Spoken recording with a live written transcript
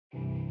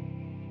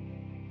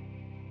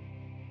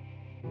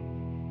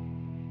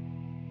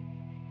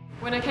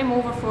When I came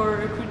over for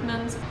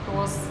recruitment, it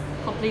was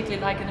completely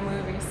like in a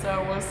movie, so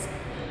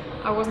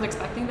I wasn't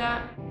expecting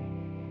that.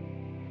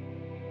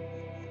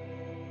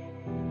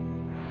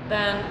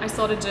 Then I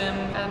saw the gym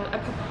and I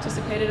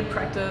participated in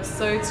practice,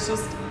 so it's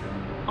just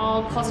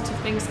all positive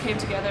things came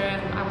together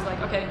and I was like,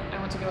 okay, I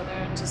want to go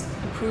there and just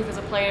improve as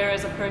a player,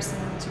 as a person,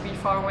 to be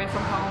far away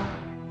from home.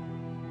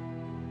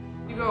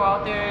 You go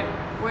out there,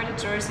 wear the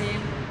jersey,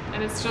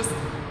 and it's just,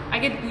 I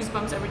get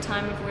goosebumps every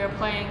time if we are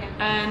playing,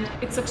 and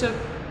it's such a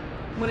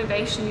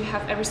motivation you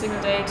have every single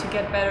day to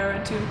get better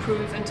and to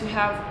improve and to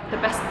have the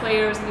best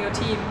players in your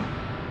team.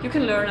 You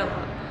can learn a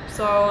lot.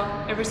 So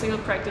every single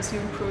practice you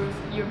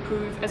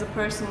improve as a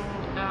person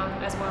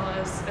as well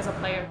as a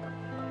player.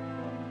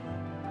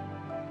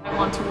 I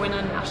want to win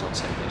a national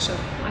championship.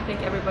 I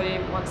think everybody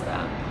wants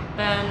that.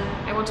 Then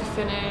I want to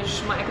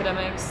finish my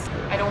academics.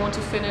 I don't want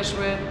to finish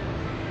with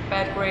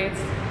bad grades.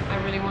 I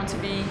really want to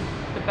be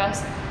the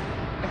best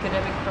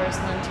academic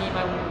person on the team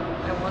I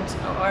want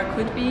or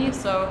could be.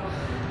 So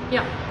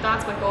yeah,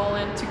 that's my goal,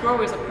 and to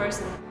grow as a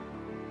person.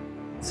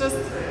 It's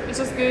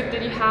just good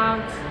that you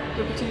have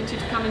the opportunity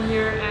to come in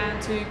here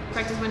and to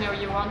practice whenever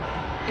you want.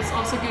 It's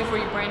also good for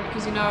your brain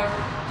because you know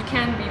you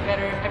can be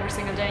better every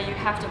single day. You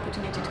have the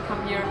opportunity to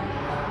come here.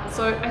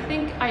 So I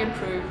think I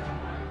improved.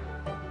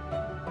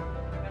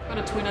 I've got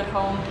a twin at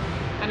home,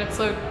 and it's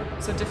so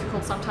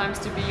difficult sometimes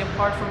to be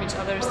apart from each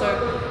other. So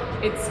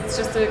it's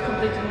just a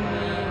completely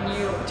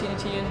new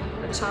opportunity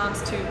and a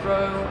chance to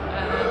grow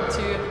and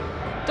to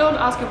don't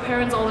ask your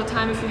parents all the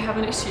time if you have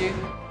an issue.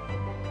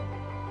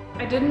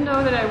 I didn't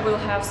know that I will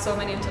have so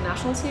many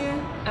internationals here.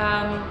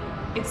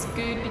 It's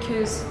good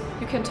because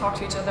you can talk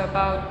to each other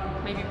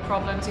about maybe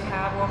problems you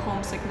have or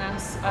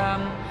homesickness.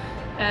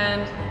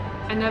 And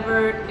I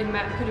never could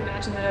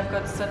imagine that I've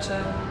got such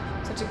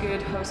a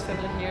good host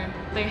family here.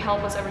 They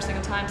help us every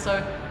single time,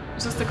 so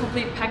it's just a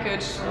complete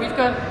package. We've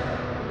got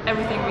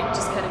everything we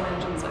just can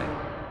imagine. So.